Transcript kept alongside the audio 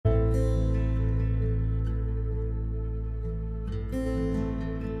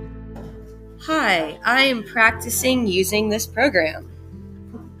Hi, I am practicing using this program.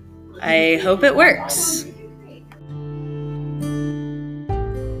 I hope it works.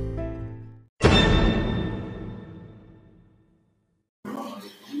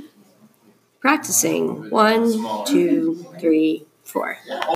 Practicing 1, 2, 3, 4.